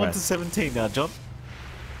farm, 21 but... to 17 now, John.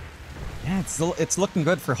 Yeah, it's looking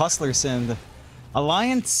good for Hustlers, and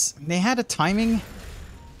Alliance, they had a timing.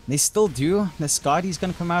 They still do. The Scotty's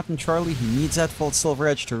gonna come out, and Charlie, he needs that full silver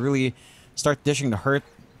edge to really start dishing the hurt.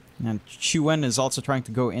 And Chuen is also trying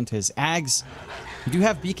to go into his Ags. You do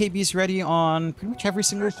have BKBs ready on pretty much every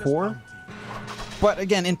single core. But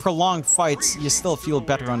again, in prolonged fights, you still feel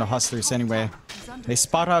better on the Hustlers anyway. They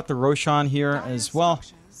spot out the Roshan here as well.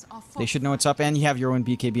 They should know what's up, and you have your own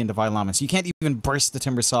BKB and Divine Llama. So you can't even burst the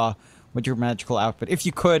Timber Saw with your magical output. If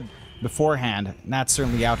you could beforehand, that's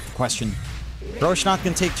certainly out of the question. Roshan not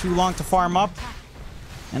going to take too long to farm up.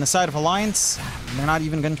 And the side of Alliance, they're not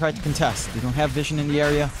even going to try to contest. They don't have vision in the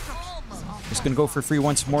area. Just going to go for free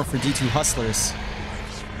once more for D2 Hustlers.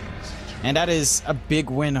 And that is a big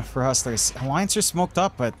win for Hustlers. Alliance are smoked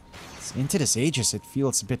up, but into this Aegis, it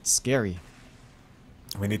feels a bit scary.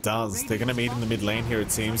 I mean, it does. They're going to meet in the mid lane here,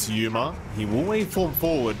 it seems. Yuma, he will waveform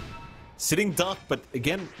forward. Sitting duck, but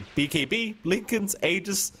again, BKB, Lincoln's,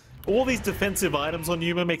 Aegis, all these defensive items on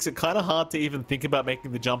Yuma makes it kind of hard to even think about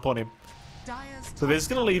making the jump on him. So they're just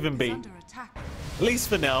going to leave him be. At least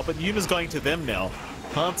for now, but Yuma's going to them now.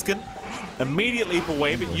 Hanskin, immediate leap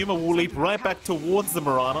away, but Yuma will leap right back towards the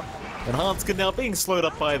Mirana. And Hanskin now being slowed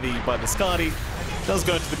up by the Skadi. Does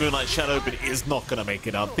go into the Moonlight Shadow, but is not going to make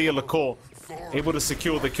it out. Thea Lacour able to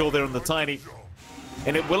secure the kill there on the Tiny.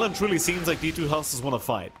 And it well and truly seems like D2 Hustlers want to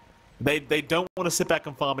fight. They don't want to sit back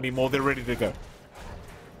and farm anymore. They're ready to go.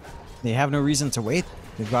 They have no reason to wait.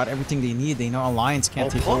 They've got everything they need. They know Alliance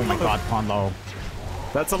can't take... Oh my god, Ponlo.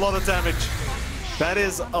 That's a lot of damage. That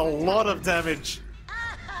is a lot of damage.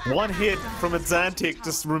 One hit from a Xantic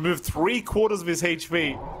just removed 3/4 of his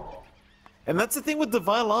HP. And that's the thing with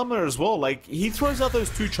Divine Llama as well. Like, he throws out those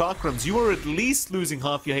 2 chakrams. You are at least losing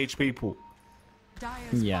half your HP pool.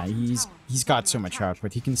 Yeah, he's got so much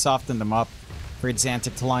output. He can soften them up for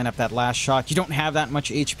Xantic to line up that last shot. You don't have that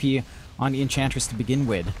much HP on the Enchantress to begin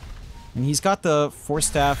with. And he's got the Force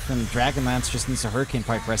Staff, and Dragonlance just needs a Hurricane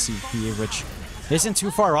Pipe recipe, which isn't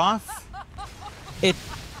too far off. It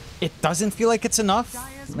doesn't feel like it's enough.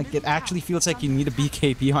 Like, it actually feels like you need a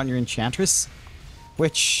BKB on your Enchantress,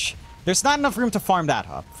 which there's not enough room to farm that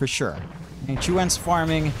up, for sure. And Chuen's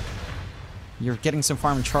farming. You're getting some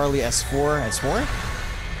farm Charlie S4. S4?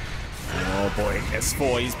 Oh boy,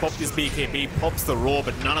 S4. He's popped his BKB, pops the Roar,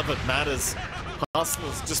 but none of it matters.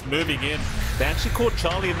 Hustlers just moving in. They actually caught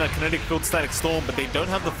Charlie in that Kinetic Field Static Storm, but they don't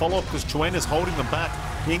have the follow-up because Chuen is holding them back.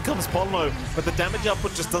 In comes Ponlo, but the damage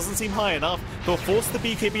output just doesn't seem high enough. They'll force the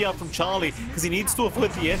BKB out from Charlie because he needs to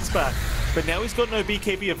avoid the X back. But now he's got no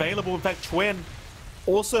BKB available. In fact, Chuen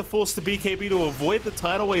also forced the BKB to avoid the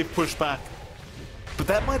tidal wave pushback. But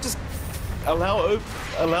that might just allow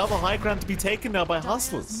the high ground to be taken now by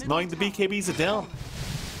Hustlers, knowing the BKBs are down.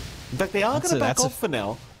 In fact, they are going to back off for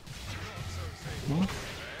now.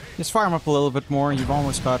 Just farm up a little bit more. You've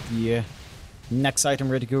almost got the next item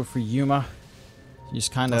ready to go for Yuma. You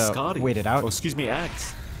just kind of wait it out. Oh, excuse me,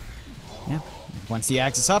 Axe. Yeah. Once the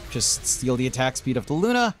Axe is up, just steal the attack speed of the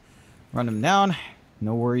Luna, run him down.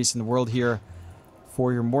 No worries in the world here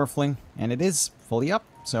for your Morphling. And it is fully up,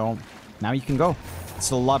 so now you can go.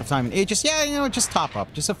 Still a lot of time in Aegis. Yeah, you know, just top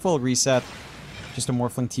up. Just a full reset. Just a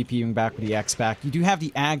Morphling TPing back with the X back. You do have the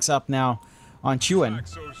Ags up now on Chewin,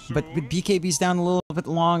 but with BKB's down a little bit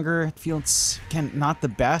longer, it feels, again, not the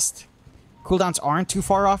best. Cooldowns aren't too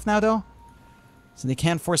far off now, though, so they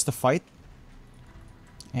can force the fight.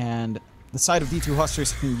 And the side of D2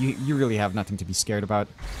 Hustlers, you really have nothing to be scared about.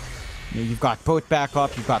 You know, you've got Boat back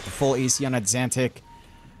up, you've got the full AC on Xantic,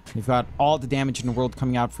 you've got all the damage in the world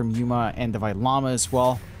coming out from Yuma and Divide Llama as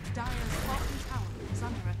well. Dire's bottom tower is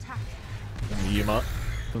under attack. Yuma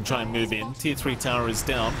can try and move in. Tier 3 tower is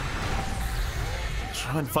down.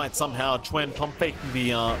 Try and fight somehow. Chuen pump faking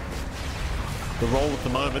the roll at the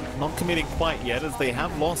moment. Not committing quite yet as they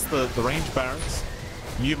have lost the range barracks.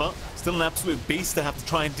 Yuma, still an absolute beast to have to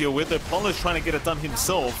try and deal with. Apollo's trying to get it done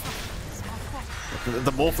himself.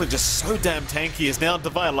 The Morphling just so damn tanky is now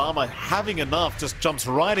Divide Llama having enough, just jumps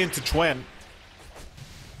right into Chuen.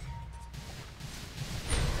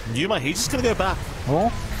 Yuma, he's just gonna go back. Oh,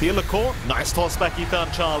 Feel core, nice toss back, he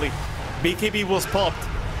found Charlie. BKB was popped,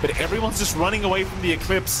 but everyone's just running away from the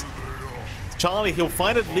Eclipse. Charlie, he'll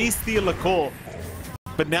find at least Theo core.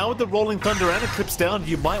 But now with the Rolling Thunder and Eclipse down,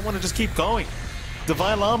 you might want to just keep going.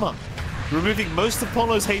 Divide Llama, removing most of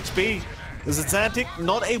Polo's HB. There's Xantic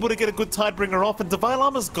not able to get a good Tidebringer off, and Divide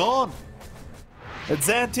Llama's gone.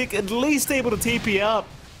 Xantic at least able to TP out.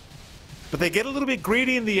 But they get a little bit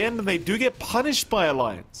greedy in the end, and they do get punished by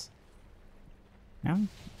Alliance. yeah.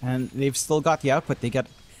 And they've still got the output. They get,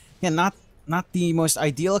 yeah, not the most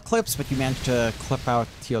ideal Eclipse, but you manage to clip out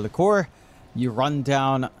Tio Liquor. You run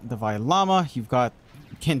down Divide Llama. You've got,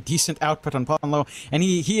 again, decent output on Ponlo, and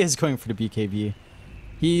he is going for the BKB.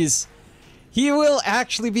 He will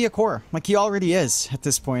actually be a core, like he already is at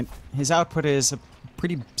this point. His output is a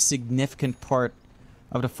pretty significant part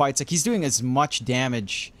of the fights. Like, he's doing as much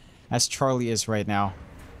damage as Charlie is right now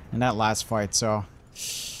in that last fight, so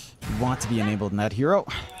you want to be enabled in that hero.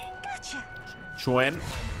 Chuen,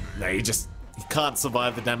 no, he can't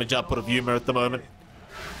survive the damage output of Yuma at the moment.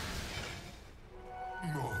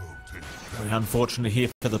 Very unfortunate here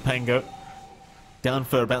for the Pango. Down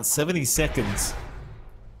for about 70 seconds.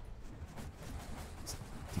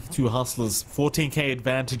 Two Hustlers, 14k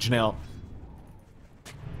advantage now.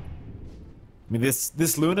 I mean,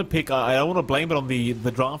 this Luna pick, I don't want to blame it on the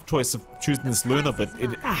draft choice of choosing this Luna, but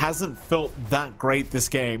it hasn't felt that great this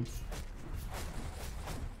game.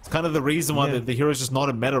 It's kind of the reason why the hero's just not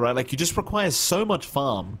a meta, right? Like, you just require so much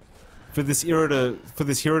farm for this hero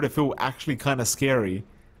to feel actually kind of scary.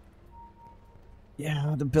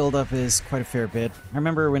 Yeah, the build-up is quite a fair bit. I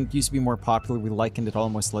remember when it used to be more popular, we likened it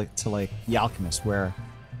almost like to the Alchemist, where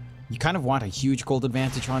you kind of want a huge gold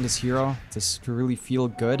advantage on this hero to really feel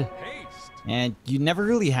good. And you never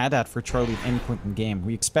really had that for Charlie at any point in the game.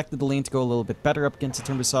 We expected the lane to go a little bit better up against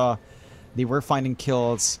the Timbersaw. They were finding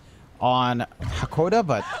kills on Hakoda,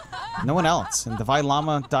 but no one else. And Divide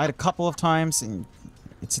Llama died a couple of times, and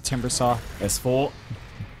it's a Timbersaw. S4.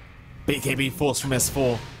 BKB force from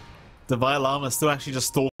S4. Divide Llama still actually just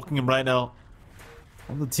stalking him right now.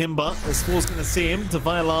 On the Timber, S4's going to see him.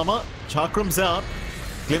 Divide Llama, Chakram's out.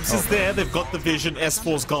 Glimpse is there, they've got the vision,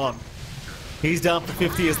 S4's gone. He's down for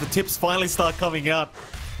 50 as the tips finally start coming out.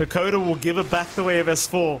 Hakoda will give it back the way of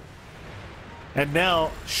S4. And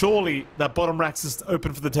now, surely, that bottom racks is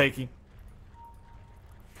open for the taking.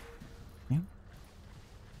 Yeah.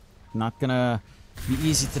 Not gonna be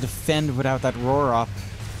easy to defend without that roar up.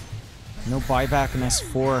 No buyback in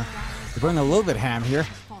S4. They're going a little bit ham here.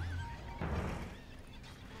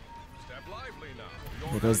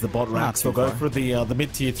 There goes the bot racks. They'll go for the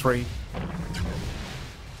mid-tier 3.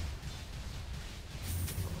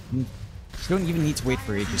 You don't even need to wait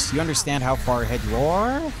for ages. You understand how far ahead you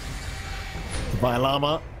are? Divide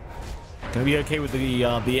Llama. Gonna be okay with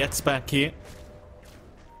the X back here.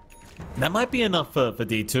 That might be enough for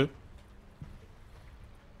D2.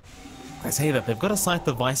 I say that they've got a Scythe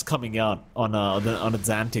of Vice coming out on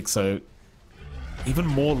Xantic, so even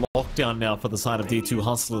more lockdown now for the side of D2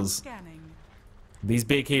 Hustlers. Scanning. These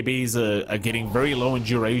BKBs are getting very low in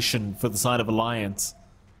duration for the side of Alliance.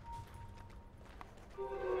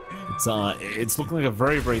 It's looking like a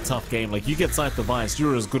very, very tough game. Like, you get Scythe of Vice,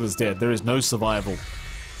 you're as good as dead. There is no survival.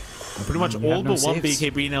 And pretty much all but one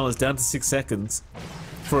BKB now is down to 6 seconds.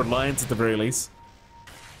 For Alliance at the very least.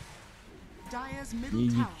 Dire's middle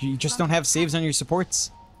You tower just don't have saves on your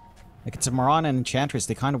supports. Like, it's a Moran and Enchantress.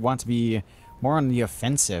 They kind of want to be more on the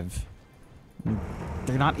offensive.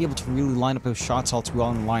 They're not able to really line up those shots all too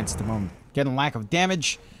well in Alliance at the moment. Getting lack of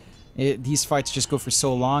damage. these fights just go for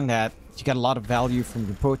so long that you get a lot of value from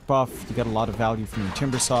your boat buff, you get a lot of value from your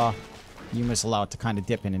timber saw. Yuma's allowed to kind of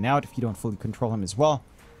dip in and out if you don't fully control him as well.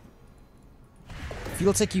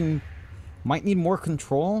 Feels like you might need more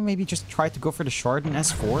control. Maybe just try to go for the shard in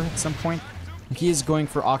S4 at some point. He is going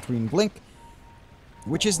for Octarine Blink,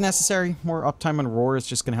 which is necessary. More uptime on Roar is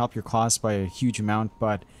just going to help your class by a huge amount,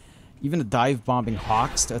 but even a dive bombing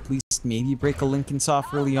Hawks to at least maybe break a Lincoln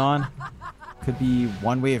off early on could be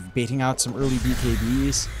one way of baiting out some early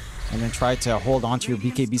BKBs, and then try to hold onto your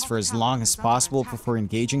BKBs for as long as possible before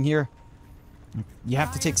engaging here. You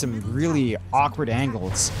have to take some really awkward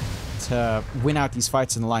angles to win out these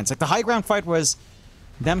fights in the lines. Like the high ground fight was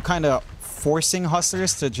them kind of forcing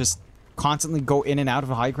Hustlers to just constantly go in and out of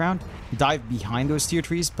the high ground, dive behind those tier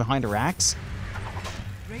trees, behind the racks.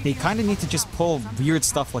 They kind of need to just pull weird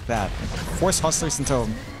stuff like that. Force Hustlers into a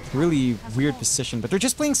really weird position, but they're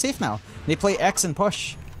just playing safe now. They play X and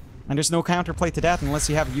push, and there's no counterplay to that unless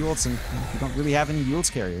you have Yules, and you don't really have any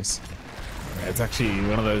Yules carriers. Yeah, it's actually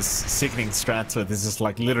one of those sickening strats where there's just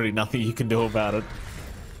like literally nothing you can do about it.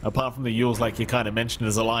 Apart from the Yules, like you kind of mentioned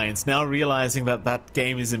as Alliance. Now realizing that that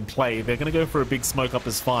game is in play, they're going to go for a big smoke up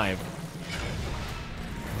as 5.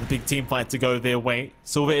 The big team fight to go their way.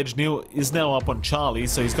 Silver Edge Neil is now up on Charlie,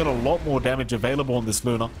 so he's got a lot more damage available on this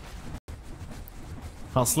Luna.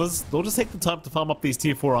 Hustlers, they'll just take the time to farm up these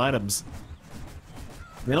tier 4 items.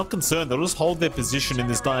 They're not concerned, they'll just hold their position in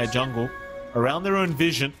this dire jungle, around their own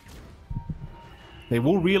vision. They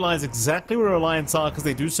will realize exactly where Alliance are because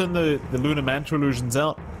they do send the Lunar Mantra illusions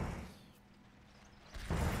out.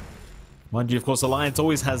 Mind you, of course, Alliance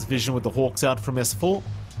always has vision with the Hawks out from S4.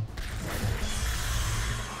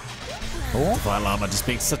 Oh. Divine Llama just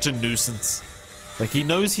being such a nuisance. Like, he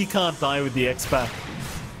knows he can't die with the X-Pack.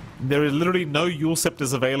 There is literally no Yule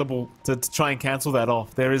Scepters available to try and cancel that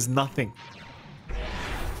off. There is nothing.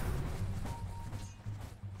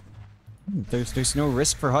 There's no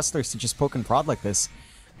risk for Hustlers to just poke and prod like this.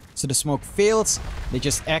 So the smoke fails. They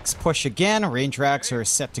just X push again. Range racks are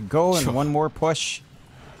set to go, and one more push.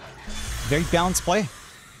 Very balanced play.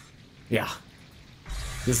 Yeah.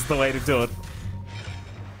 This is the way to do it.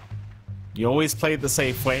 You always play it the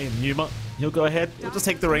safe way, and Yuma, he'll go ahead. He'll just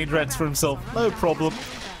take the range racks for himself. No problem.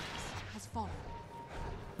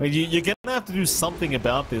 I mean, you're going to have to do something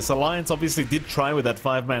about this. Alliance obviously did try with that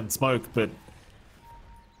 5-man smoke, but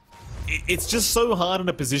it's just so hard in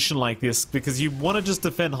a position like this because you want to just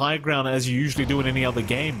defend high ground as you usually do in any other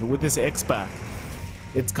game, but with this X-Back,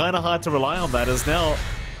 it's kind of hard to rely on that as now,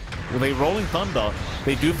 with a Rolling Thunder,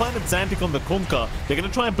 they do find Xantic on the Kunkka. They're going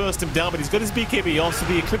to try and burst him down, but he's got his BKB off, so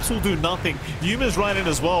the Eclipse will do nothing. Yuma's right in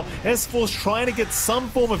as well. S4's trying to get some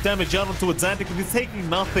form of damage out onto Xantic, but he's taking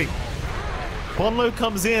nothing. Ponlo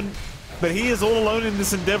comes in, but he is all alone in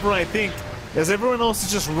this endeavor, I think, as everyone else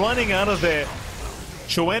is just running out of there.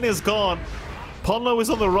 Chuen is gone. Ponlo is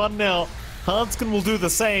on the run now. Hanskin will do the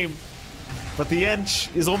same. But the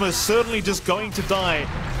Ench is almost certainly just going to die.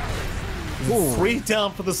 3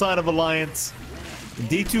 down for the side of Alliance.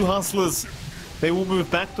 D2 Hustlers, they will move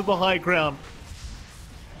back to the high ground.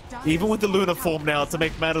 Even with the Lunar form now to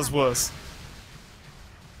make matters worse.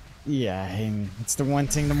 Yeah, and it's the one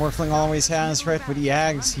thing the Morphling always has, right? With the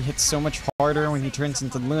Ags, he hits so much harder when he turns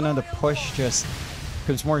into Luna. The push just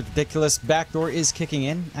becomes more ridiculous. Backdoor is kicking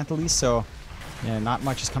in, at least, so yeah, not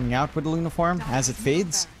much is coming out with the Luna form as it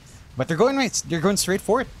fades. But they're going right. They're going straight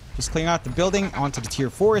for it. Just clearing out the building onto the tier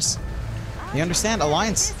 4s. They understand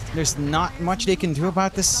Alliance. There's not much they can do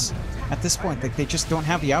about this at this point. Like, they just don't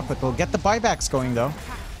have the output. They'll get the buybacks going, though.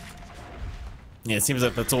 Yeah, it seems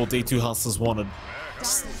like that's all D2 Hustlers wanted.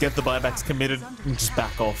 Just get the buybacks committed and just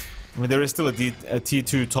back off. I mean, there is still a tier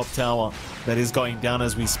 2 top tower that is going down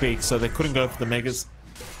as we speak, so they couldn't go for the megas.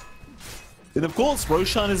 And of course,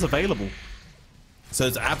 Roshan is available. So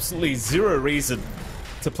there's absolutely zero reason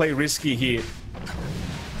to play risky here.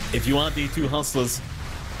 If you are D2 Hustlers,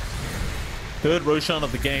 third Roshan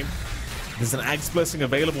of the game, there's an Ag's Blessing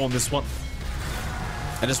available on this one.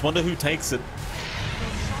 I just wonder who takes it.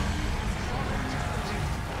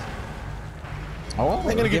 Oh,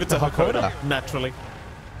 They're going to give it to Hakoda, naturally.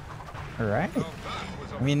 Alright.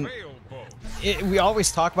 I mean, we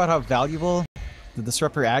always talk about how valuable the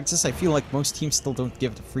Disruptor Ags is. I feel like most teams still don't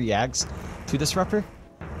give the free Ags to Disruptor.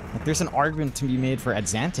 Like, there's an argument to be made for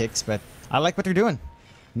Xantix, but I like what they're doing.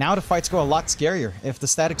 Now the fights go a lot scarier. If the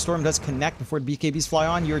Static Storm does connect before the BKBs fly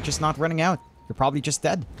on, you're just not running out. You're probably just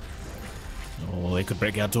dead. Oh, they could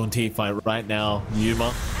break out to a team fight right now.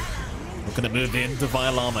 Yuma Looking to move into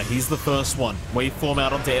Violama. He's the first one. Waveform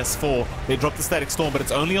out onto S4. They dropped the Static Storm, but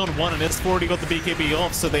it's only on one, and S4 already got the BKB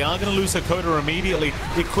off, so they are going to lose Hakoda immediately.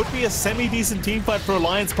 It could be a semi-decent team fight for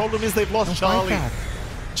Alliance. Problem is they've lost Charlie.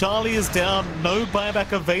 Charlie is down. No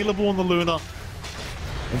buyback available on the Luna.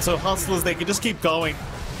 And so Hustlers, they can just keep going.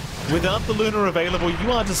 Without the Luna available,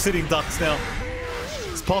 you are just sitting ducks now.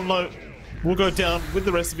 Sponlo will go down with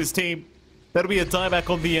the rest of his team. That'll be a dieback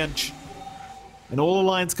on the Ench. And all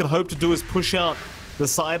Alliance can hope to do is push out the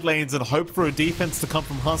side lanes and hope for a defense to come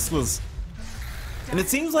from Hustlers. And it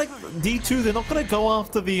seems like D2, they're not going to go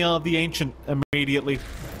after the Ancient immediately.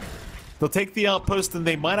 They'll take the outpost and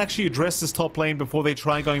they might actually address this top lane before they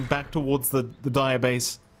try going back towards the Dire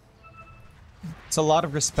base. It's a lot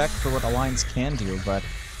of respect for what Alliance can do, but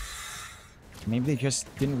maybe they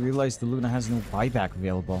just didn't realize the Luna has no buyback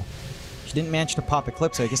available. She didn't manage to pop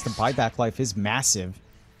Eclipse, so I guess the buyback life is massive,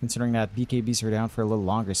 considering that BKBs are down for a little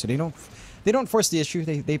longer. So they don't force the issue.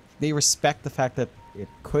 They respect the fact that it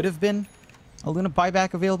could have been a Luna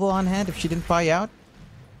buyback available on hand if she didn't buy out.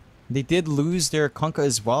 They did lose their Kunkka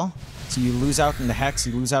as well. So you lose out in the Hex,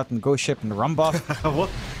 you lose out in the Ghost Ship and the Rum buff. What?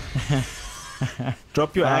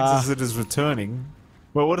 Drop your axe as it is returning.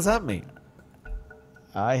 Well, what does that mean?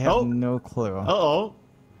 I have no clue. Uh-oh.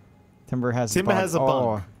 Timber has a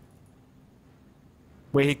bug.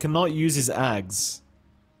 Where he cannot use his Ags.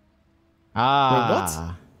 Ah.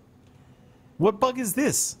 Wait, what? What bug is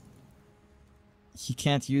this? He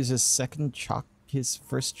can't use his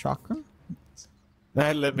first chakra?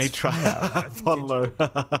 Let me try. Follow.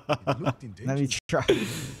 Let me try.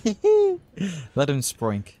 Let him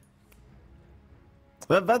sproink.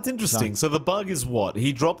 That's interesting. So the bug is what?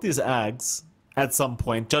 He dropped his Ags at some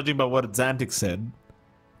point, judging by what Xantic said,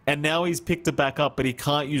 and now he's picked it back up, but he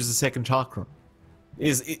can't use the second chakra.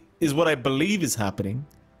 Is what I believe is happening.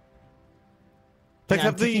 Yeah,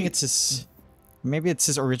 I'm thinking it's his... Maybe it's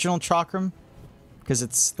his original chakram, because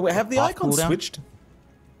it's... Wait, have the icons switched?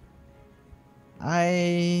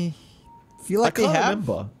 I feel like they have. I can't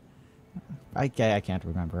remember. I can't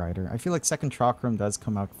remember either. I feel like second chakram does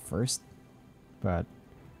come out first, but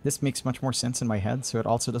this makes much more sense in my head, so it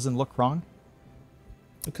also doesn't look wrong.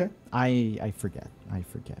 Okay. I forget. I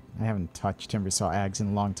haven't touched Timbersaw Ags in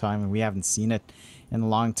a long time, and we haven't seen it in a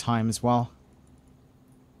long time as well.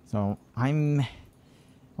 So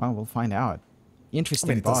well, we'll find out. Interesting.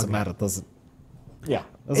 I mean, it doesn't matter, does it? Yeah,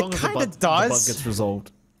 as long as the bug gets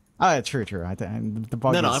resolved. True. The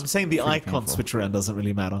bug. No, I'm saying the icon switch around doesn't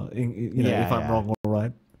really matter. You know, if I'm wrong or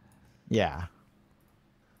right. Yeah.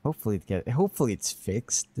 Hopefully it's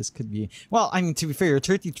fixed. This could be. Well, I mean, to be fair, you're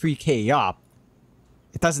 33k up.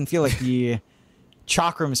 It doesn't feel like the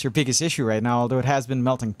chakram is your biggest issue right now, although it has been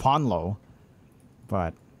melting Ponlo.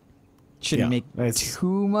 But it shouldn't make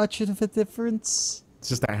too much of a difference. It's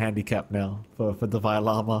just a handicap now for the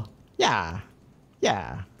Violama. Yeah.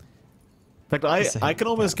 In fact, I can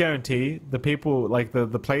almost guarantee the people, like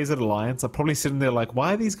the players at Alliance, are probably sitting there like,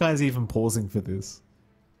 why are these guys even pausing for this?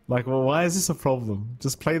 Like, well, why is this a problem?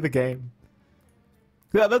 Just play the game.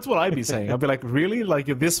 Yeah, that's what I'd be saying. I'd be like, really? Like,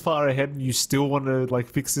 you're this far ahead and you still want to, like,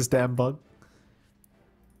 fix this damn bug?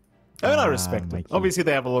 I mean, I respect it. Obviously,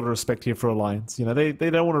 they have a lot of respect here for Alliance. You know, they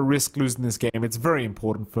don't want to risk losing this game. It's very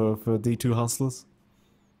important for D2 Hustlers.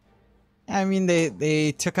 I mean,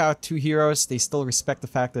 they took out 2 heroes. They still respect the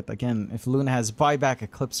fact that, again, if Luna has buyback,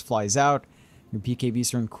 Eclipse flies out, your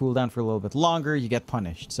BKBs are in cooldown for a little bit longer, you get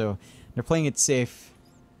punished. So they're playing it safe.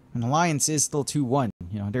 And Alliance is still 2-1.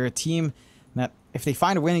 You know, they're a team that, if they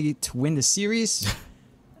find a way to win the series,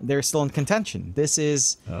 they're still in contention. This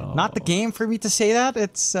is not the game for me to say that.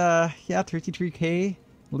 It's, 33k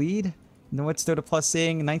lead. No, what's the plus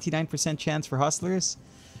saying? 99% chance for Hustlers.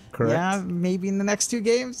 Correct. Yeah, maybe in the next 2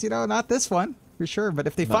 games, you know, not this one, for sure. But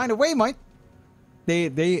if they find a way, Mike,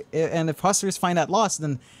 and if Hustlers find that loss,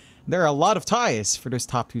 then there are a lot of ties for those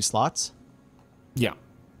top 2 slots. Yeah.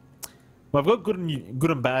 Well, I've got good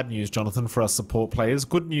and bad news, Jonathan, for us support players.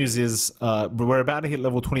 Good news is we're about to hit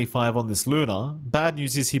level 25 on this Luna. Bad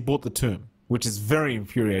news is he bought the tomb, which is very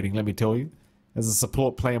infuriating, let me tell you. As a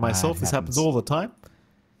support player myself, this happens all the time.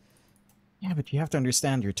 Yeah, but you have to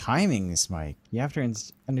understand your timings, Mike. You have to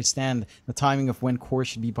understand the timing of when core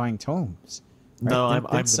should be buying tomes. Right? No, I'm the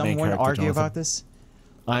main character, someone argue Jonathan. about this?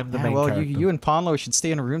 I'm the main character. You and Ponlo should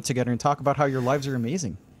stay in a room together and talk about how your lives are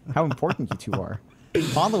amazing. How important you two are.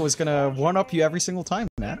 Ponlo is gonna one-up you every single time,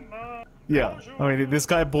 man. Yeah, I mean, this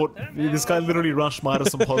guy literally rushed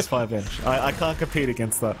Midas on pos 5 inch. I can't compete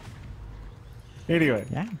against that. Anyway,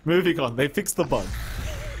 moving on. They fixed the bug.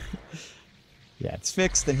 Yeah, it's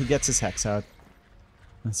fixed, and he gets his Hex out.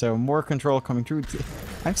 And so more control coming through.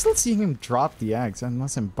 I'm still seeing him drop the eggs,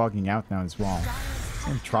 unless I'm bugging out now as well. I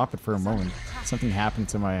him drop it for a moment. Something happened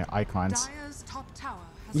to my icons. Dire's top tower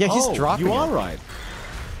has Yeah, he's Oh, dropping you are it. right.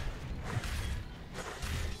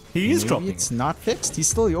 He is Maybe dropping it's it. not fixed. He's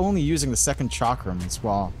still only using the second chakram as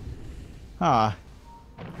well. Ah.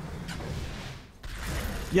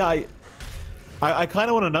 Yeah, I kind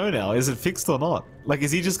of want to know now, is it fixed or not? Like,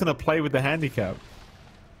 is he just going to play with the handicap?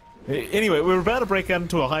 Anyway, we're about to break out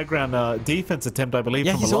into a high ground defense attempt, I believe,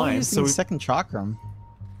 Yeah, from he's only Alliance. using the second chakram.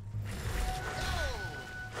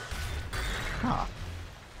 Huh.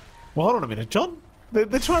 Well, hold on a minute, John. They're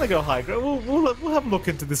trying to go high ground. We'll have a look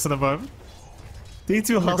into this in a moment. D2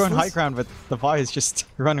 They're Hustlers. going high ground, but the boy is just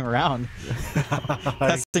running around,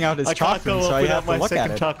 testing out his I can't chakram, go so up I without have to my look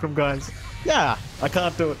second at it. chakram, guys. Yeah, I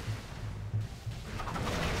can't do it.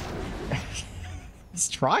 he's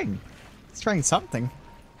trying. He's trying something.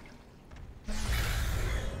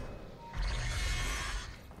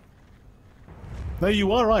 No,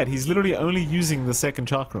 you are right. He's literally only using the second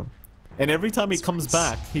chakram. And every time he comes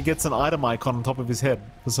back, he gets an item icon on top of his head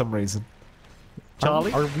for some reason.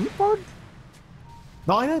 Charlie? Are we bored?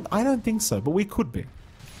 No, I don't think so, but we could be.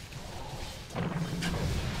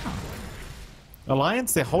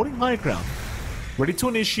 Alliance, they're holding high ground. Ready to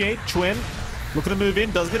initiate. Chuen looking to move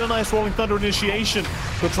in. Does get a nice Rolling Thunder initiation.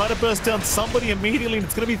 They'll try to burst down somebody immediately. And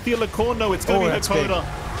it's going to be Thealacor. No, it's going to be Hakoda.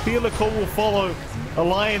 Thealacor will follow.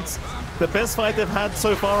 Alliance, the best fight they've had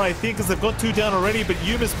so far, I think, is they've got 2 down already. But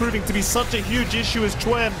Yuma's proving to be such a huge issue as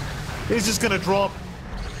Chuen is just going to drop.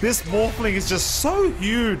 This Morphling is just so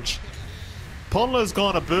huge. Ponlo's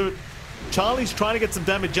gone a boot. Charlie's trying to get some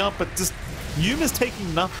damage up, but just Yuma's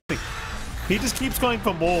taking nothing. He just keeps going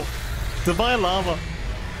for more. Divine Lava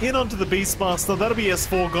in onto the Beastmaster. That'll be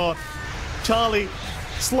S4 gone. Charlie,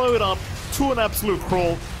 slow it up to an absolute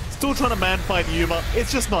crawl. Still trying to man fight Yuma.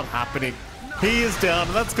 It's just not happening. He is down,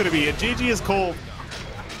 and that's going to be it. GG is called.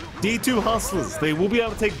 D2 Hustlers, they will be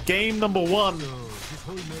able to take game number 1.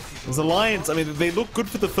 As Alliance, I mean, they look good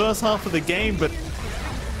for the first half of the game, but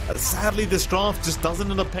sadly this draft just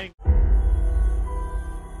doesn't end up paying.